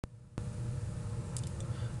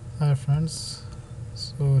Hi friends,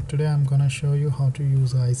 so today I'm gonna show you how to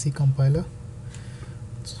use a IC compiler.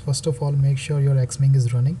 So first of all, make sure your Xming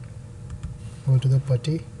is running. Go to the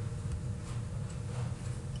putty.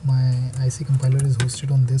 My IC compiler is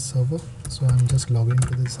hosted on this server, so I'm just logging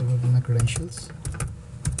into this server with my credentials.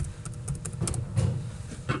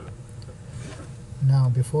 Now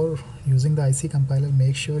before using the IC compiler,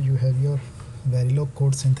 make sure you have your Verilog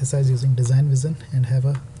code synthesized using Design Vision and have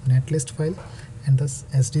a netlist file and the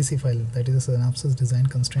SDC file, that is a synopsis design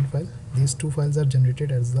constraint file. These two files are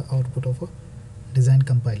generated as the output of a design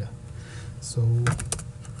compiler. So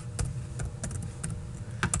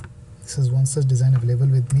this is one such design available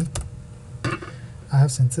with me. I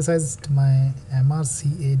have synthesized my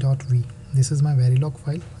mrca.v. This is my Verilog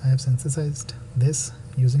file. I have synthesized this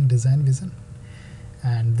using Design Vision,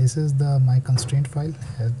 and this is my constraint file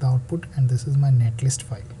as the output, and this is my netlist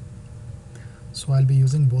file. So I'll be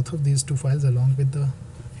using both of these two files along with the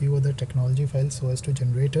few other technology files so as to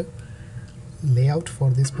generate a layout for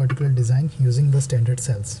this particular design using the standard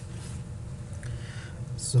cells.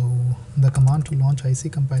 So the command to launch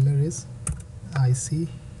IC compiler is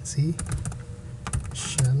icc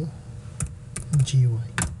shell GUI.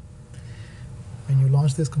 When you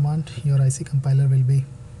launch this command, your IC compiler will be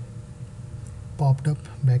popped up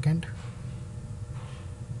backend.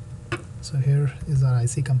 So here is our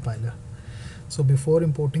IC compiler. So before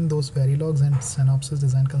importing those Verilogs and synopsis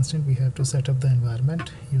design constraint, we have to set up the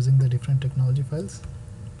environment using the different technology files.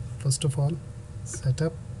 First of all,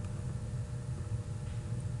 setup,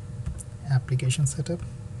 application setup.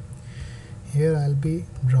 Here I'll be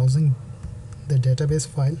browsing the database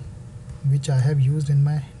file which I have used in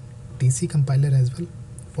my DC compiler as well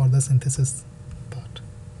for the synthesis part.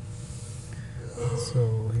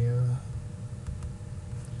 So here,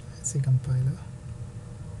 IC compiler,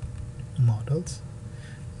 models.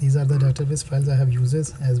 These are the database files I have used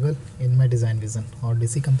as well in my Design Vision or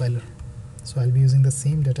DC compiler. So I'll be using the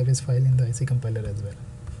same database file in the IC compiler as well.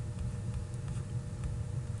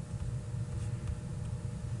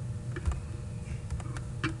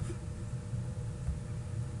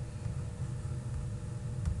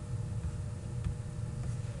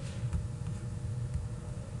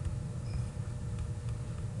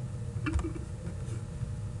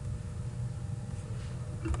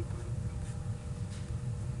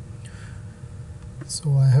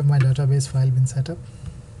 So I have my database file been set up.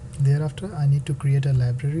 Thereafter I need to create a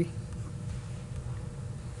library.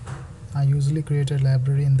 I usually create a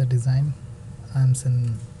library in the design I'm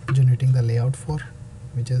generating the layout for,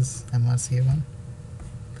 which is mrca1.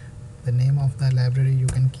 The name of the library you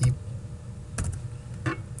can keep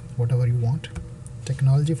whatever you want.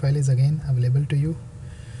 Technology file is again available to you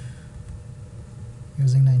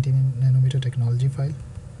using 19 nanometer technology file.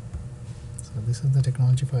 So this is the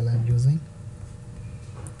technology file I'm using.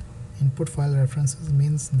 Input file references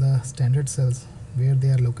means the standard cells where they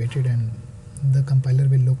are located, and the compiler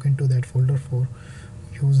will look into that folder for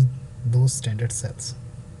use those standard cells.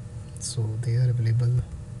 So they are available.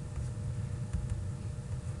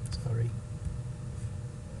 Sorry.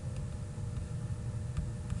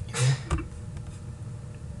 Here.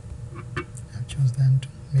 I've chosen them to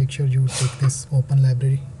make sure you take this open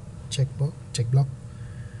library check block.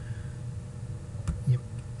 Yep,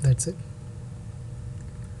 that's it.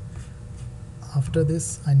 After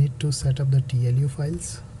this, I need to set up the TLU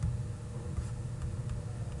files.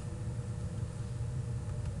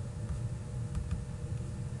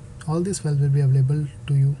 All these files will be available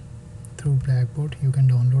to you through Blackboard. You can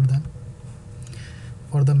download them.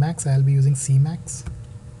 For the max, I'll be using CMax.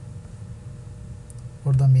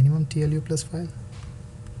 For the minimum TLU plus file,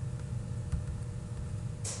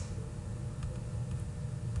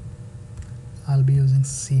 I'll be using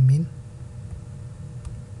CMin.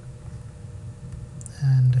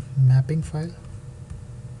 And mapping file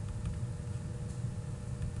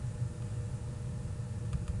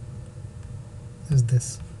is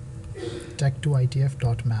this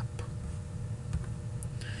tech2itf.map.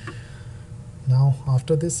 Now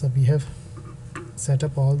after this, we have set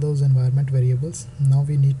up all those environment variables. Now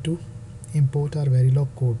we need to import our Verilog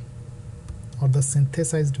code or the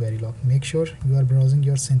synthesized Verilog. Make sure you are browsing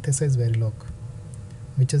your synthesized Verilog,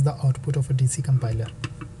 which is the output of a DC compiler.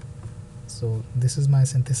 So this is my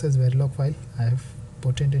synthesized Verilog file. I have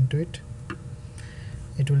put it into it.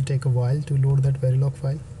 It will take a while to load that Verilog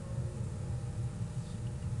file.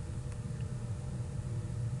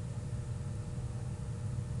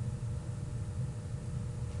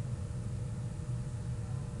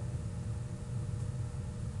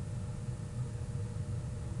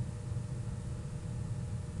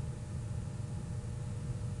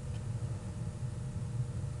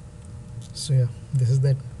 So yeah, this is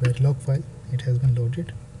that Verilog file. It has been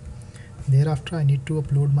loaded. Thereafter I need to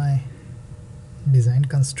upload my design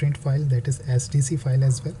constraint file, that is SDC file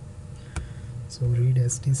as well. So read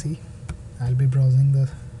SDC. I'll be browsing the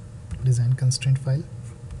design constraint file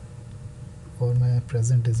for my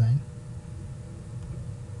present design.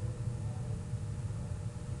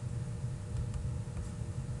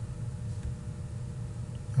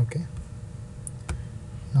 Okay,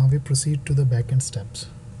 now we proceed to the backend steps.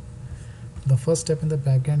 The first step in the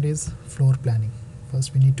backend is floor planning.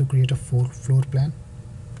 First we need to create a floor plan.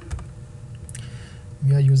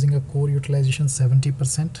 We are using a core utilization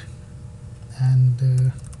 70%,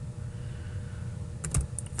 and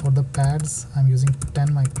for the pads I'm using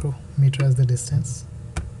 10 micrometer as the distance.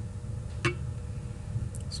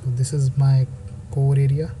 So this is my core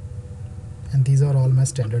area and these are all my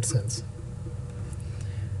standard cells.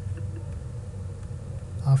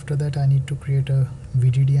 After that I need to create a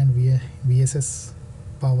VDD and VSS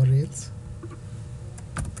power rails.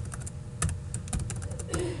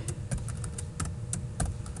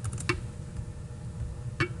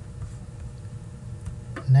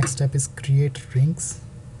 Next step is create rings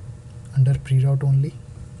under PreRoute only.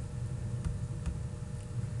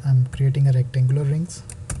 I'm creating a rectangular rings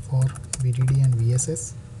for VDD and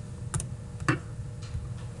VSS.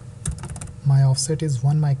 My offset is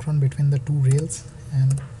 1 micron between the two rails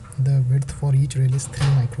and the width for each rail is 3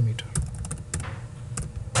 micrometer.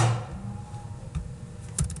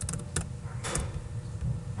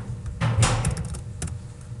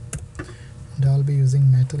 And I'll be using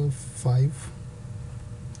metal 5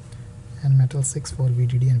 and metal 6 for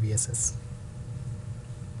VDD and VSS.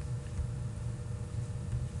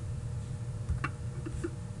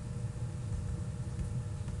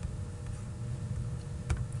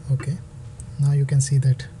 Okay, now you can see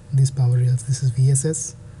that these power rails, this is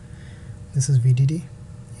VSS, this is VDD,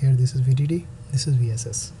 here this is VDD, this is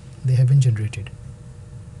VSS. They have been generated.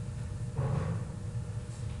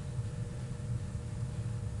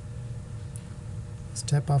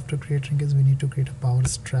 Step after creating is we need to create a power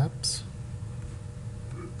straps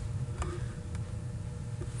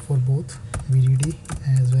for both VDD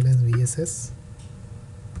as well as VSS.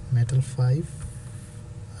 Metal 5,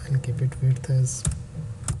 I'll keep it width as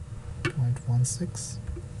 0.16,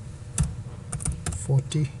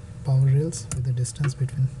 40 power rails with a distance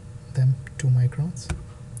between them 2 microns.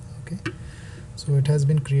 Okay, so it has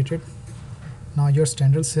been created. Now your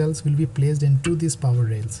standard cells will be placed into these power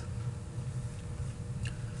rails.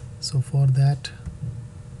 So for that,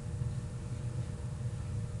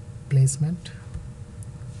 placement,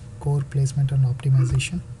 core placement and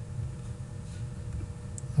optimization.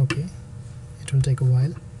 Okay, it will take a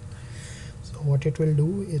while. So what it will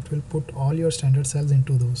do, it will put all your standard cells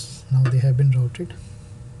into those. Now they have been routed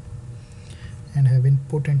and have been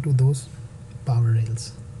put into those power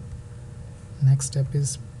rails. Next step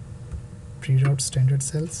is PreRoute standard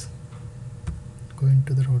cells. Go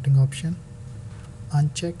into the routing option,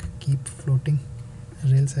 uncheck keep floating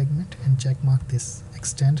rail segment and check mark this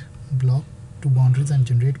extend block to boundaries and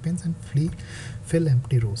generate pins and fill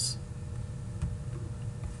empty rows.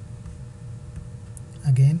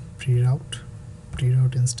 Again PreRoute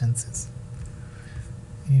instances.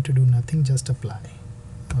 You need to do nothing, just apply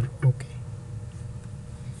or OK.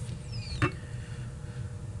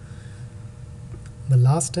 The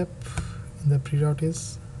last step in the PreRoute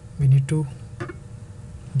is we need to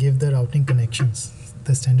give the routing connections.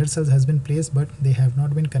 The standard cells has been placed but they have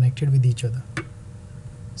not been connected with each other.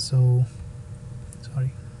 So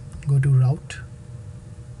go to route,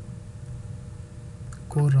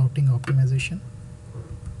 core routing optimization.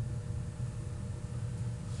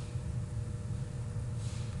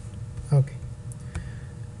 Okay,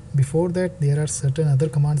 before that there are certain other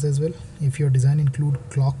commands as well. If your design include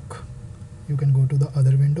clock, you can go to the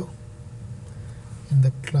other window and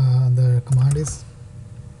the command is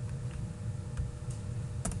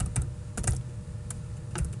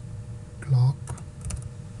clock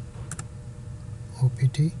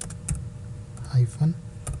opt hyphen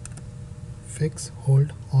fix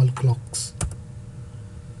hold all clocks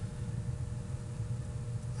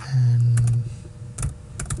and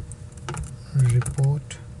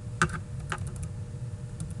report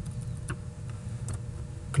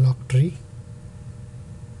clock tree,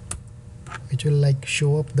 which will like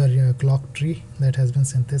show up the clock tree that has been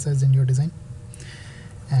synthesized in your design,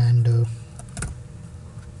 and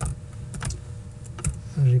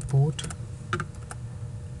report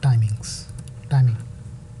timing.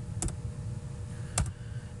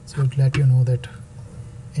 So it will let you know that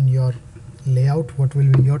in your layout what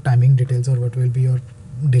will be your timing details or what will be your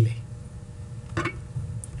delay.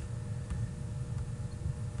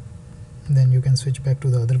 then you can switch back to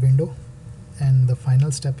the other window, and the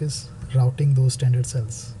final step is routing those standard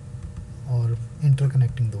cells or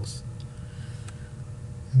interconnecting those.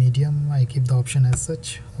 Medium, I keep the option as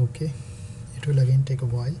such. Okay, it will again take a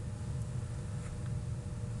while.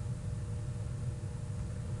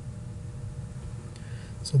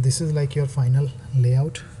 So this is like your final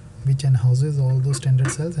layout which enhouses all those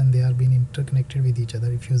standard cells, and they are being interconnected with each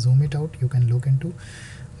other. If you zoom it out, you can look into,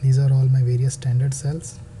 these are all my various standard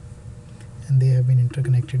cells and they have been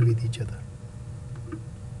interconnected with each other.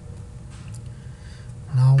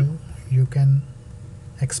 Now you can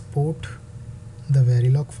export the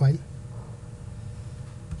Verilog file.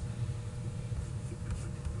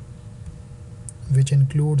 Which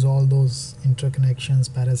includes all those interconnections,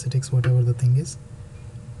 parasitics, whatever the thing is.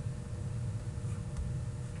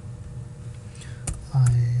 I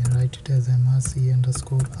write it as mrc_icc.v.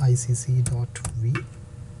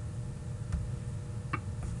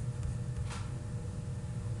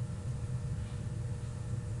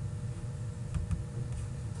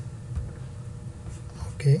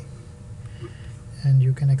 Okay, and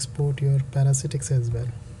you can export your parasitics as well.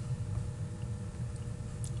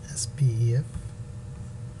 SPEF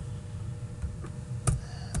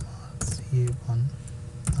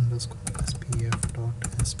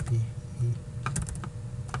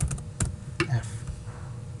mrca1_spef.spef,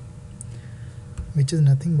 which is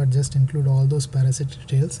nothing but just include all those parasitic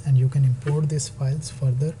details, and you can import these files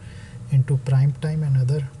further into prime time and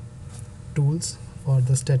other tools for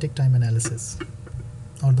the static time analysis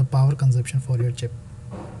or the power consumption for your chip.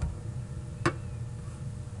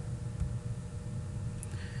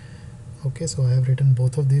 Okay, so I have written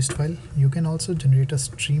both of these files. You can also generate a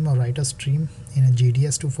stream or write a stream in a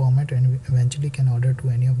GDS2 format, and eventually can order to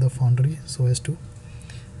any of the foundry so as to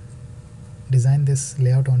design this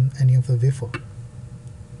layout on any of the wafer.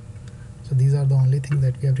 So these are the only things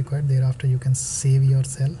that we have required. Thereafter you can save your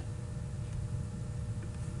cell.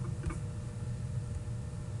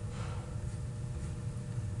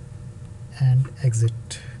 And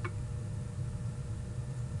exit.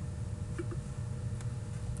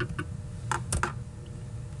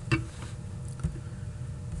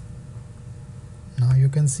 Now you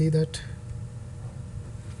can see that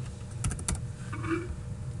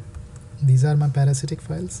these are my parasitic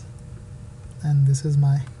files, and this is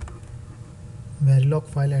my Verilog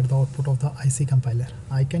file at the output of the IC compiler.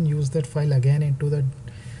 I can use that file again into the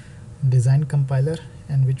design compiler,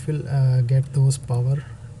 and which will get those power,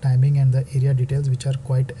 timing and the area details which are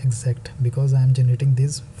quite exact, because I am generating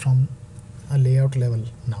this from a layout level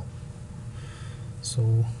now.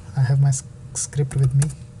 So I have my script with me,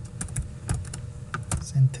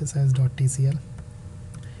 synthesize.tcl.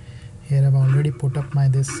 Here I've already put up my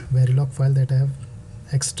this Verilog file that I have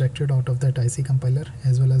extracted out of that IC compiler,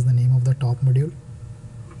 as well as the name of the top module.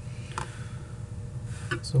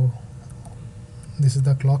 So this is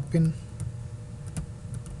the clock pin.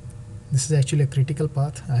 This is actually a critical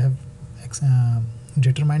path. I have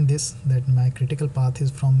determined this, that my critical path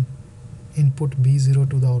is from input B0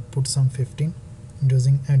 to the output sum 15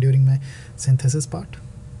 during my synthesis part.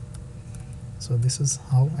 So this is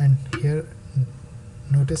how, and here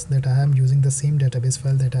notice that I am using the same database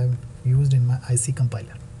file that I have used in my IC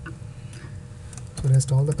compiler. So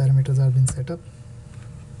rest all the parameters are been set up.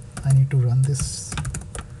 I need to run this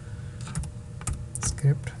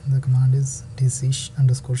script. The command is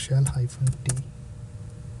dc_shell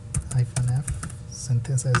 -t-f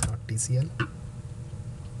synthesize.tcl.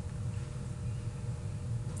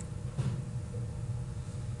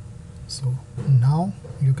 So now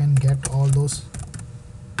you can get all those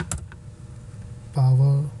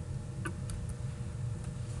power,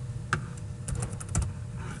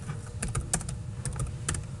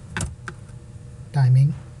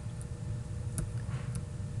 timing,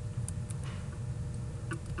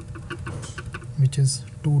 which is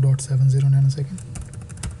 2.70 nanosecond,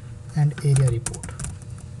 and area report.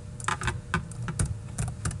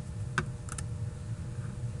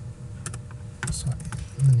 Sorry,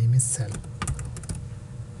 the name is cell.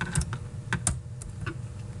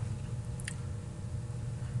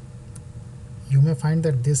 You may find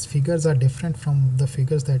that these figures are different from the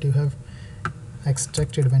figures that you have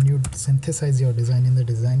extracted when you synthesize your design in the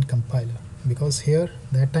design compiler, because here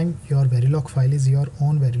that time your Verilog file is your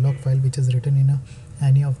own Verilog file, which is written in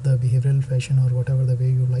any of the behavioral fashion or whatever the way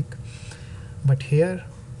you like. But here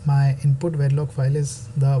my input Verilog file is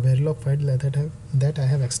the Verilog file that I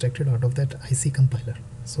have extracted out of that IC compiler.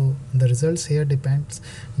 So the results here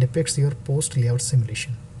depicts your post layout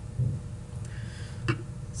simulation.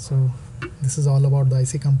 So this is all about the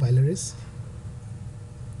IC compiler is.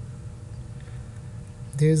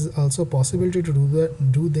 There is also possibility to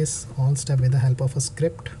do this all step with the help of a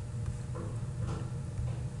script.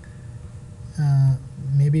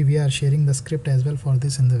 Maybe we are sharing the script as well for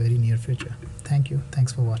this in the very near future. Thank you.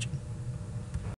 Thanks for watching.